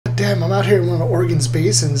Damn, I'm out here in one of Oregon's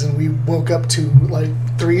basins, and we woke up to like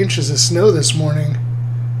 3 inches of snow this morning.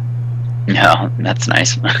 No, that's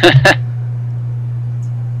nice.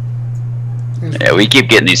 Yeah, we keep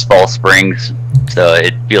getting these fall springs, so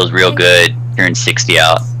it feels real good. Turns 60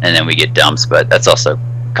 out, and then we get dumps, but that's also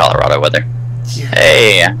Colorado weather. Yeah.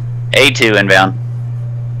 Hey, A2 inbound.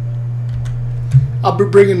 I'll be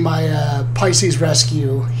bringing my Pisces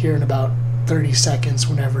rescue here in about 30 seconds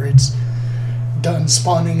whenever it's done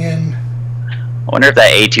spawning in. I wonder if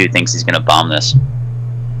that A2 thinks he's going to bomb this.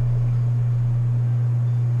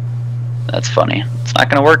 That's funny. It's not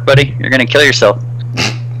going to work, buddy. You're going to kill yourself.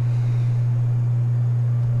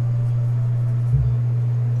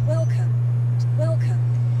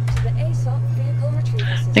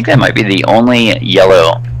 I think that might be the only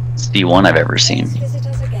yellow C1 I've ever seen.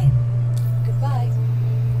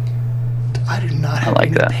 I do not have like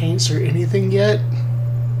any that. paints or anything yet.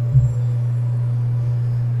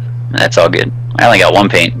 That's all good. I only got one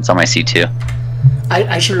paint. It's on my C2.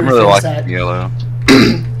 I should I really rephrase like that. yellow.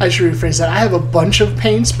 I should rephrase that. I have a bunch of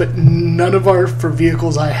paints, but none of are for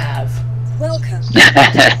vehicles I have. Welcome.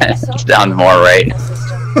 Sounds more right.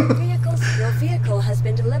 Your vehicle has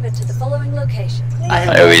been delivered to the following location.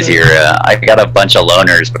 I always hear, I got a bunch of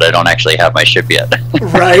loners, but I don't actually have my ship yet.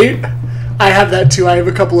 Right? I have that too. I have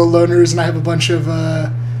a couple of loaners, and I have a bunch of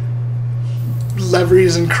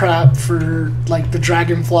leveries and crap for like the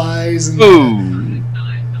dragonflies and Ooh.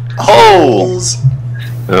 holes.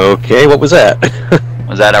 Okay, what was that?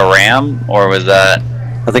 Was that a ram, or was that...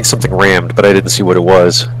 I think something rammed, but I didn't see what it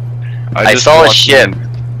was. I just saw a watched ship. him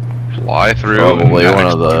fly through. Probably and one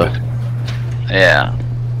of the. Yeah.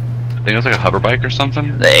 I think it was like a hover bike or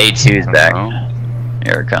something. The A2's I back. don't know.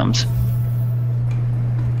 Here it comes.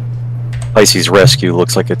 Pisces rescue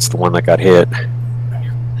looks like it's the one that got hit.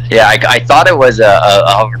 Yeah, I thought it was a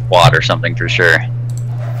hover quad or something for sure.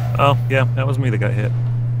 Oh, yeah, that was me that got hit.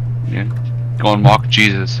 Yeah. Go and mock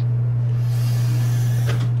Jesus.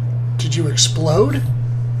 Did you explode?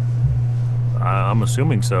 I'm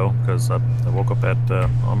assuming so, because I woke up at,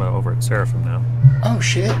 I'm over at Seraphim now. Oh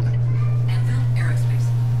shit.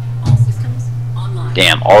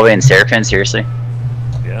 Damn, all the way in Seraphim, seriously?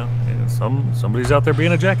 Yeah, somebody's out there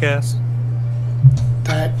being a jackass.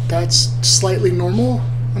 That's slightly normal,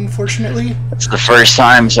 unfortunately. It's the first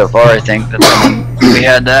time so far, I think, that we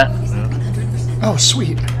had that. Oh,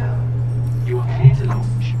 sweet.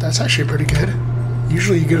 That's actually pretty good.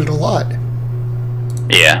 Usually you get it a lot.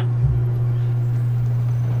 Yeah.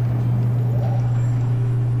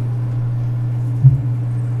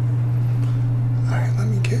 Alright, let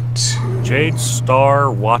me get to... Jade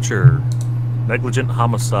Star Watcher. Negligent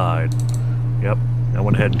homicide. Yep. I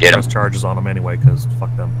went ahead and Get 'em. pressed charges on them anyway, because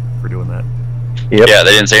fuck them for doing that. Yep. Yeah,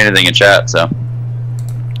 they didn't say anything in chat, so.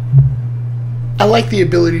 I like the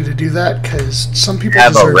ability to do that, because some people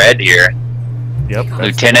Have a deserve red here. Yep. that's-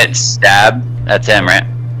 Lieutenant Stab. That's him, right?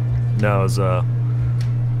 No, it was, I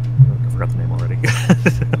forgot the name already.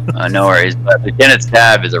 No worries. But Lieutenant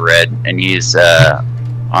Stab is a red, and he's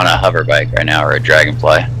on a hover bike right now, or a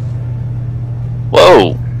dragonfly.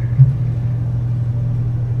 Whoa!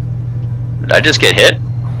 Did I just get hit?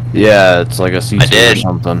 Yeah, it's like a C2 I did. or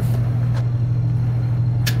something.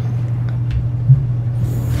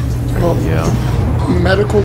 Well, Yeah. medical